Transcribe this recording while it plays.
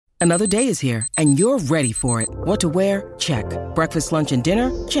Another day is here, and you're ready for it. What to wear? Check. Breakfast, lunch, and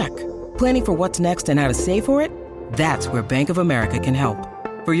dinner? Check. Planning for what's next and how to save for it? That's where Bank of America can help.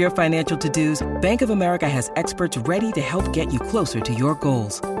 For your financial to-dos, Bank of America has experts ready to help get you closer to your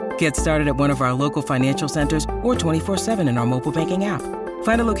goals. Get started at one of our local financial centers or 24/7 in our mobile banking app.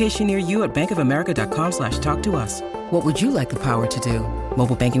 Find a location near you at bankofamerica.com/talktous. What would you like the power to do?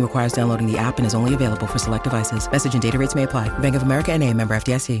 Mobile banking requires downloading the app and is only available for select devices. Message and data rates may apply. Bank of America N.A., member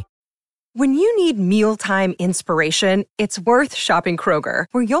FDIC. When you need mealtime inspiration, it's worth shopping Kroger,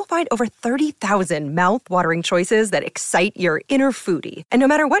 where you'll find over 30,000 mouth-watering choices that excite your inner foodie. And no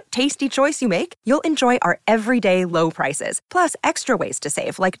matter what tasty choice you make, you'll enjoy our everyday low prices, plus extra ways to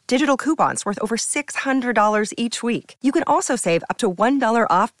save, like digital coupons worth over $600 each week. You can also save up to $1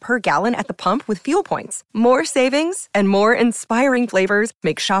 off per gallon at the pump with fuel points. More savings and more inspiring flavors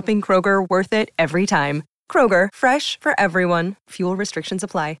make shopping Kroger worth it every time. Kroger, fresh for everyone. Fuel restrictions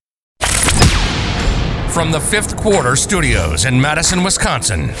apply. From the Fifth Quarter Studios in Madison,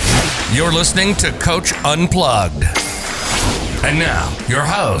 Wisconsin, you're listening to Coach Unplugged. And now, your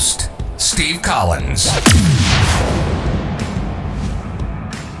host, Steve Collins.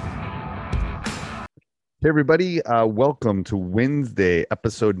 Hey everybody, welcome to Wednesday,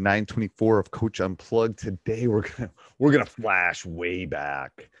 episode 924 of Coach Unplugged. Today we're gonna flash way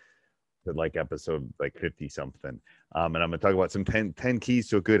back to like episode like 50 something. And I'm gonna talk about some 10 keys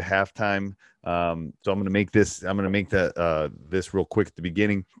to a good halftime. So I'm gonna make this real quick at the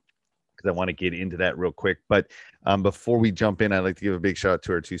beginning because I want to get into that real quick. But before we jump in, I'd like to give a big shout out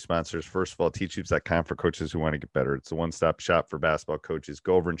to our two sponsors. First of all, teachhoops.com for coaches who want to get better. It's a one-stop shop for basketball coaches.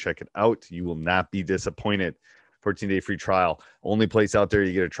 Go over and check it out. You will not be disappointed. 14-day free trial. Only place out there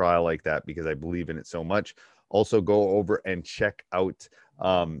you get a trial like that because I believe in it so much. Also, go over and check out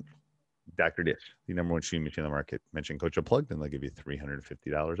Dr. Dish, the number one shooting machine on the market. Mention Coach Unplugged and they'll give you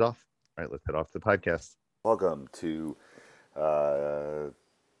 $350 off. All right, let's head off to the podcast. Welcome to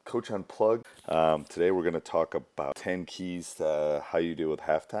Coach Unplugged. Today we're going to talk about 10 keys to how you deal with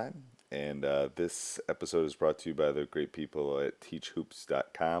halftime. And this episode is brought to you by the great people at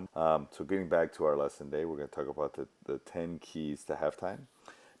teachhoops.com. So getting back to our lesson today, we're going to talk about the 10 keys to halftime.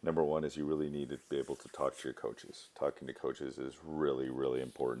 Number one is you really need to be able to talk to your coaches. Talking to coaches is really, really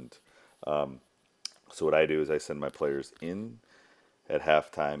important. So what I do is I send my players in at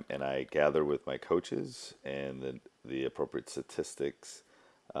halftime and I gather with my coaches and the appropriate statistics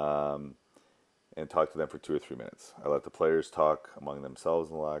and talk to them for 2 or 3 minutes. I let the players talk among themselves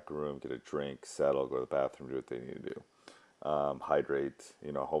in the locker room, get a drink, settle, go to the bathroom, do what they need to do. Hydrate,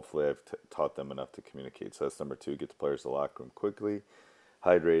 hopefully I've taught them enough to communicate. So that's number 2, get the players to the locker room quickly,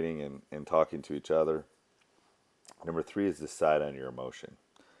 hydrating and talking to each other. Number 3 is decide on your emotion.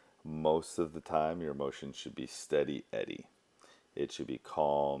 Most of the time, your emotion should be steady Eddie. It should be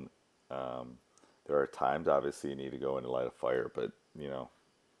calm. There are times, obviously, you need to go and light a fire, but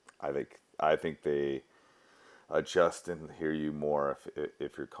I think they adjust and hear you more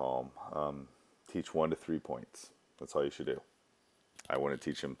if you're calm. Teach 1 to 3 points. That's all you should do. I want to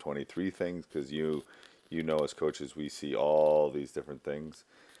teach them 23 things because you as coaches, we see all these different things.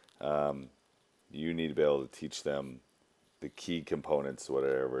 You need to be able to teach them the key components,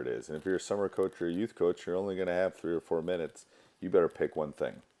 whatever it is. And if you're a summer coach or a youth coach, you're only going to have 3 or 4 minutes. You better pick one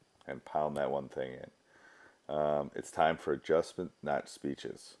thing and pound that one thing in. It's time for adjustment, not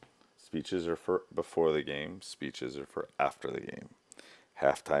speeches. Speeches are for before the game. Speeches are for after the game.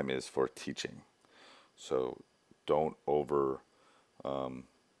 Halftime is for teaching. So don't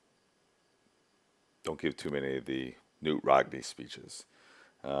give too many of the Newt Rogney speeches.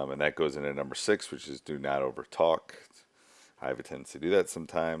 And that goes into number 6, which is do not over talk. I have a tendency to do that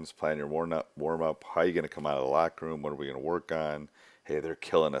sometimes. Plan your warm up. How are you going to come out of the locker room? What are we going to work on? Hey, they're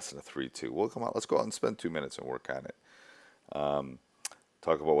killing us in a 3-2. Well, come on, let's go out and spend 2 minutes and work on it.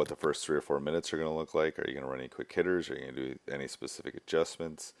 Talk about what the first 3 or 4 minutes are going to look like. Are you going to run any quick hitters? Are you going to do any specific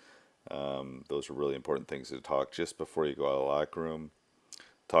adjustments? Those are really important things to talk just before you go out of the locker room.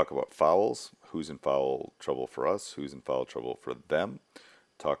 Talk about fouls. Who's in foul trouble for us? Who's in foul trouble for them?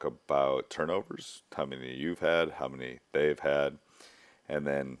 Talk about turnovers, how many you've had, how many they've had. And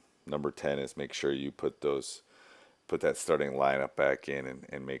then number 10 is make sure you put that starting lineup back in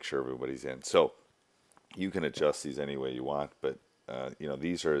and make sure everybody's in. So you can adjust these any way you want, but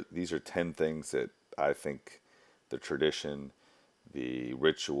these are 10 things that I think the tradition, the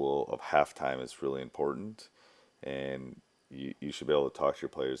ritual of halftime is really important. And you should be able to talk to your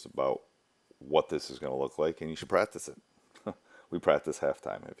players about what this is going to look like, and you should practice it. We practice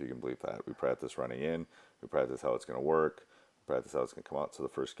halftime, if you can believe that. We practice running in. We practice how it's going to work. We practice how it's going to come out. So the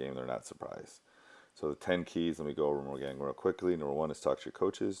first game, they're not surprised. So the 10 keys, let me go over them again real quickly. Number 1 is talk to your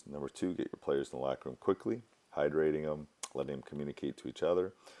coaches. Number 2, get your players in the locker room quickly, hydrating them, letting them communicate to each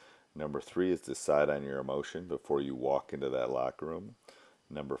other. Number 3 is decide on your emotion before you walk into that locker room.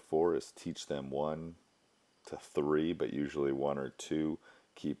 Number 4 is teach them 1 to 3, but usually 1 or 2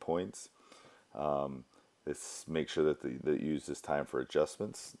 key points. Make sure that you use this time for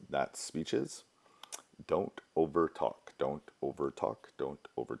adjustments, not speeches. Don't overtalk. Don't overtalk. Don't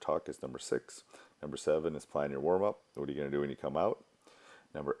overtalk is number 6. Number 7 is plan your warm-up. What are you going to do when you come out?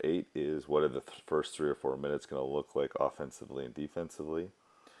 Number 8 is what are the first 3 or 4 minutes going to look like offensively and defensively?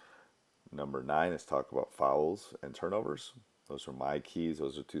 Number 9 is talk about fouls and turnovers. Those are my keys.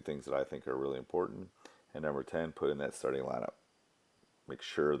 Those are 2 things that I think are really important. And number 10, put in that starting lineup. Make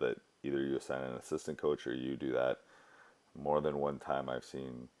sure that either you assign an assistant coach or you do that. More than one time I've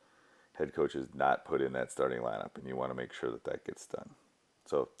seen head coaches not put in that starting lineup, and you want to make sure that that gets done.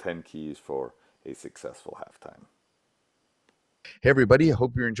 So 10 keys for a successful halftime. Hey, everybody. I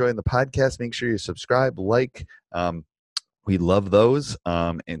hope you're enjoying the podcast. Make sure you subscribe, like. We love those.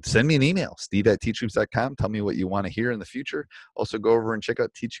 And send me an email, steve@teachhoops.com. Tell me what you want to hear in the future. Also, go over and check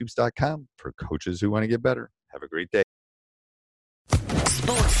out teachhoops.com for coaches who want to get better. Have a great day.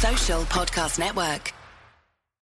 Sports Social Podcast Network.